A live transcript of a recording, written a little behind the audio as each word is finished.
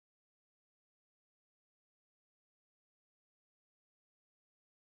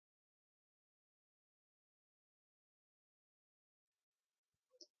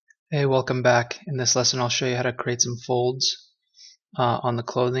Hey, welcome back. In this lesson I'll show you how to create some folds on the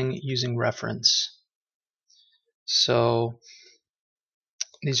clothing using reference. So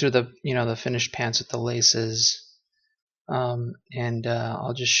these are the finished pants with the laces, and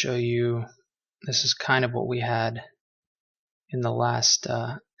I'll just show you. This is kind of what we had in the last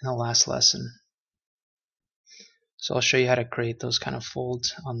lesson. So I'll show you how to create those kind of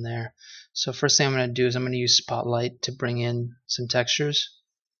folds on there. So first thing I'm going to do is I'm going to use Spotlight to bring in some textures.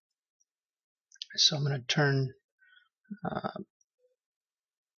 So I'm going to turn. I'm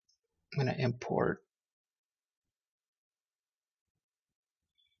going to import.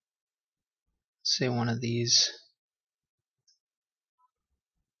 Say one of these.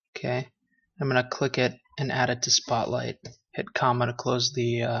 Okay, I'm going to click it and add it to Spotlight. Hit comma to close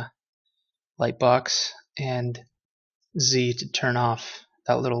the light box and Z to turn off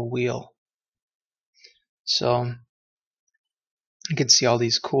that little wheel. So you can see all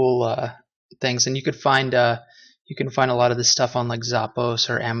these cool things, and you can find a lot of this stuff on like Zappos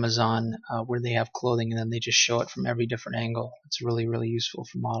or Amazon where they have clothing and then they just show it from every different angle. It's really useful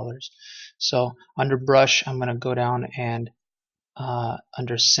for modelers. So under brush, I'm going to go down and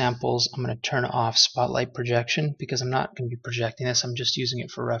under samples, I'm going to turn off spotlight projection because I'm not going to be projecting this. I'm just using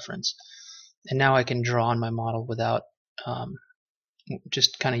it for reference. And now I can draw on my model without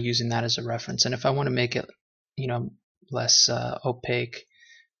just kind of using that as a reference. And if I want to make it, less opaque,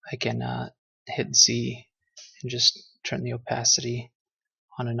 I can hit Z and just turn the opacity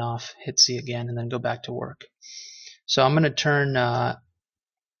on and off. Hit Z again, and then go back to work. So I'm going to turn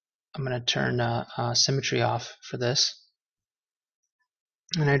symmetry off for this.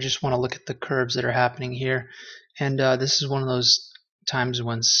 And I just want to look at the curves that are happening here. And this is one of those times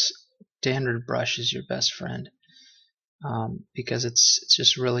when standard brush is your best friend, because it's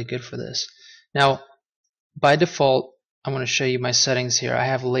just really good for this. Now, by default, I want to show you my settings here. I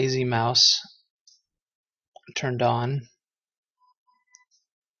have lazy mouse turned on.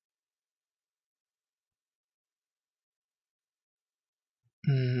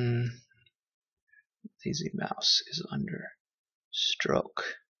 Lazy mouse is under stroke.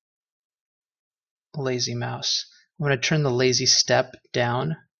 Lazy mouse. I'm going to turn the lazy step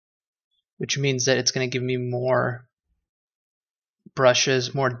down, which means that it's going to give me more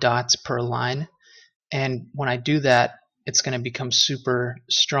brushes, more dots per line. And when I do that, it's going to become super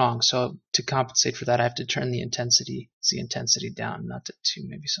strong. So to compensate for that, I have to turn the intensity down, not to 2,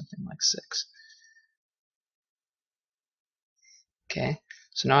 maybe something like 6. Okay,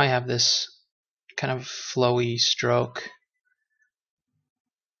 so now I have this kind of flowy stroke.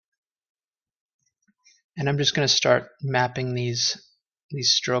 And I'm just going to start mapping these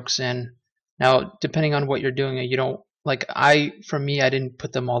strokes in. Now, depending on what you're doing, you don't like for me, I didn't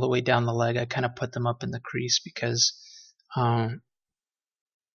put them all the way down the leg. I kind of put them up in the crease because I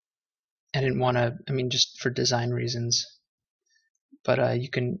didn't want to. I mean, just for design reasons. But you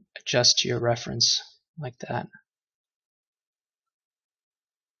can adjust to your reference like that.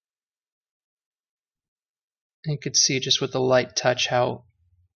 And you could see just with a light touch how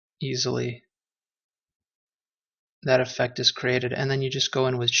easily that effect is created. And then you just go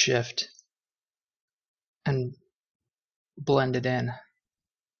in with shift and blend it in.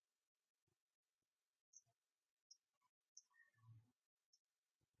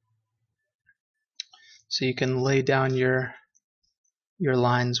 So you can lay down your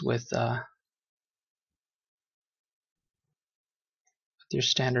lines with your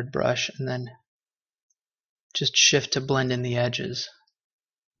standard brush, and then just shift to blend in the edges.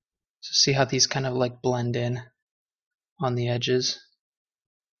 So see how these kind of like blend in on the edges.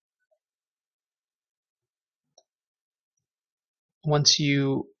 Once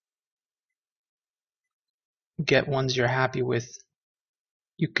you get ones you're happy with,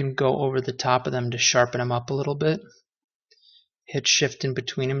 you can go over the top of them to sharpen them up a little bit. Hit shift in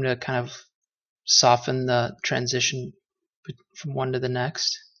between them to kind of soften the transition from one to the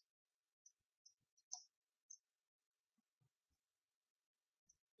next.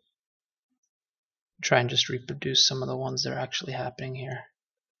 Try and just reproduce some of the ones that are actually happening here.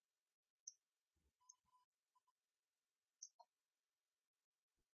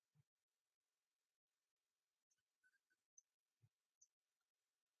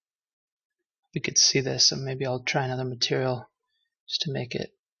 We could see this, so maybe I'll try another material just to make it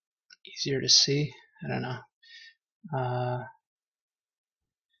easier to see. I don't know.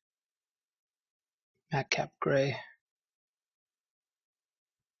 Matte cap gray. I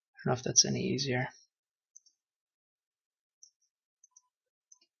don't know if that's any easier.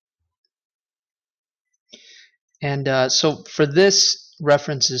 And so for this,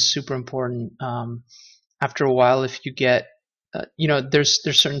 reference is super important. After a while, if you get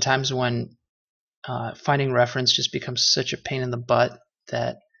there's certain times when finding reference just becomes such a pain in the butt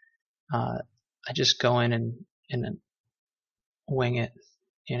that I just go in and wing it,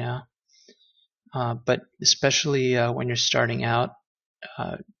 you know. But especially when you're starting out,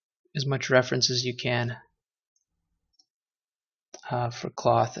 as much reference as you can for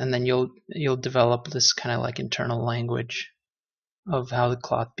cloth, and then you'll develop this kind of like internal language of how the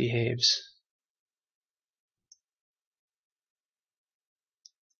cloth behaves.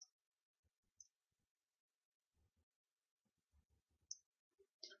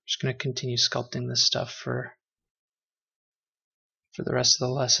 I'm just going to continue sculpting this stuff for the rest of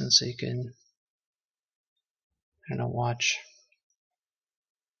the lesson, so you can watch.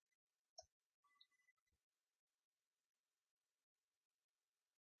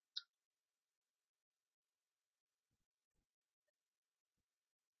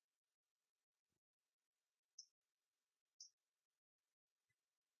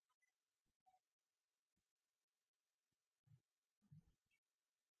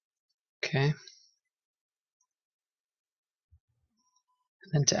 Okay.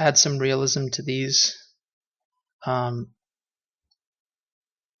 And to add some realism to these, I'm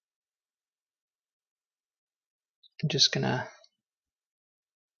just gonna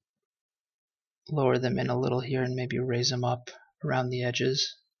lower them in a little here and maybe raise them up around the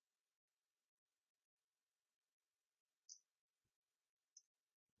edges.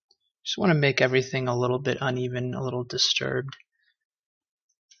 Just want to make everything a little bit uneven, a little disturbed.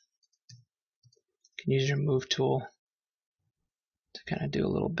 You can use your move tool to kind of do a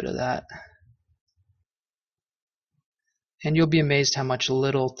little bit of that. And you'll be amazed how much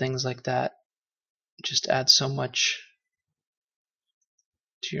little things like that just add so much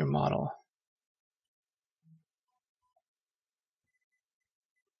to your model.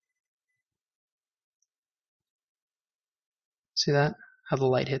 See that? How the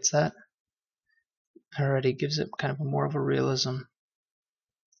light hits that? It already gives it kind of more of a realism.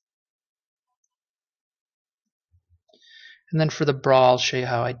 And then for the bra, I'll show you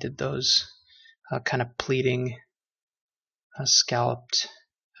how I did those kind of pleating, scalloped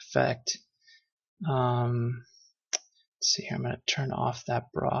effect. Let's see here, I'm going to turn off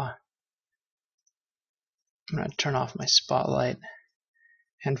that bra. I'm going to turn off my spotlight.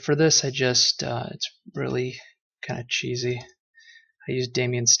 And for this, I just, it's really kind of cheesy. I use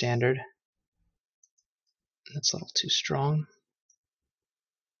Damien Standard. That's a little too strong.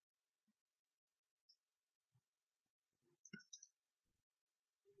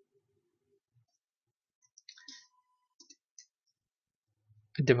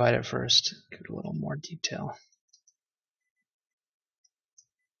 I divide it first, give it a little more detail.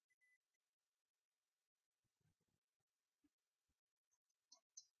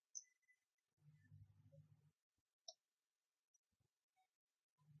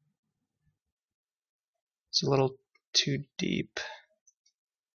 It's a little too deep.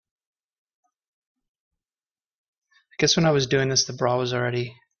 I guess when I was doing this, the bra was already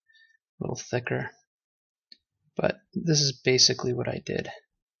a little thicker. But this is basically what I did.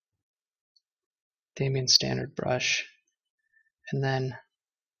 Damien Standard brush. And then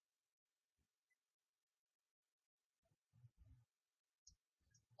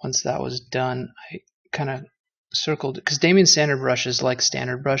once that was done, I kind of circled, because Damien Standard brush is like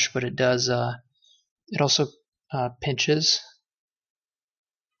standard brush, but it does, it also pinches.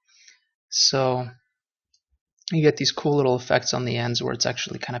 So you get these cool little effects on the ends where it's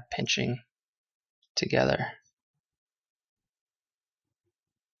actually kind of pinching together.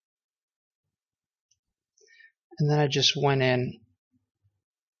 And then I just went in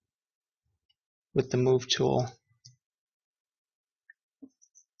with the move tool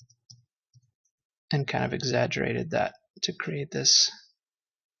and kind of exaggerated that to create this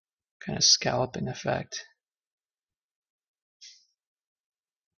kind of scalloping effect.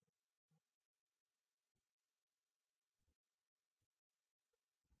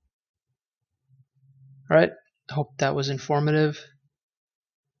 Alright, I hope that was informative.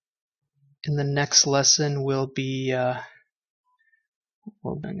 In the next lesson we'll be what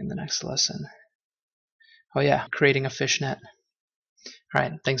we're doing in the next lesson. Oh yeah, creating a fishnet.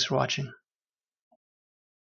 Alright, thanks for watching.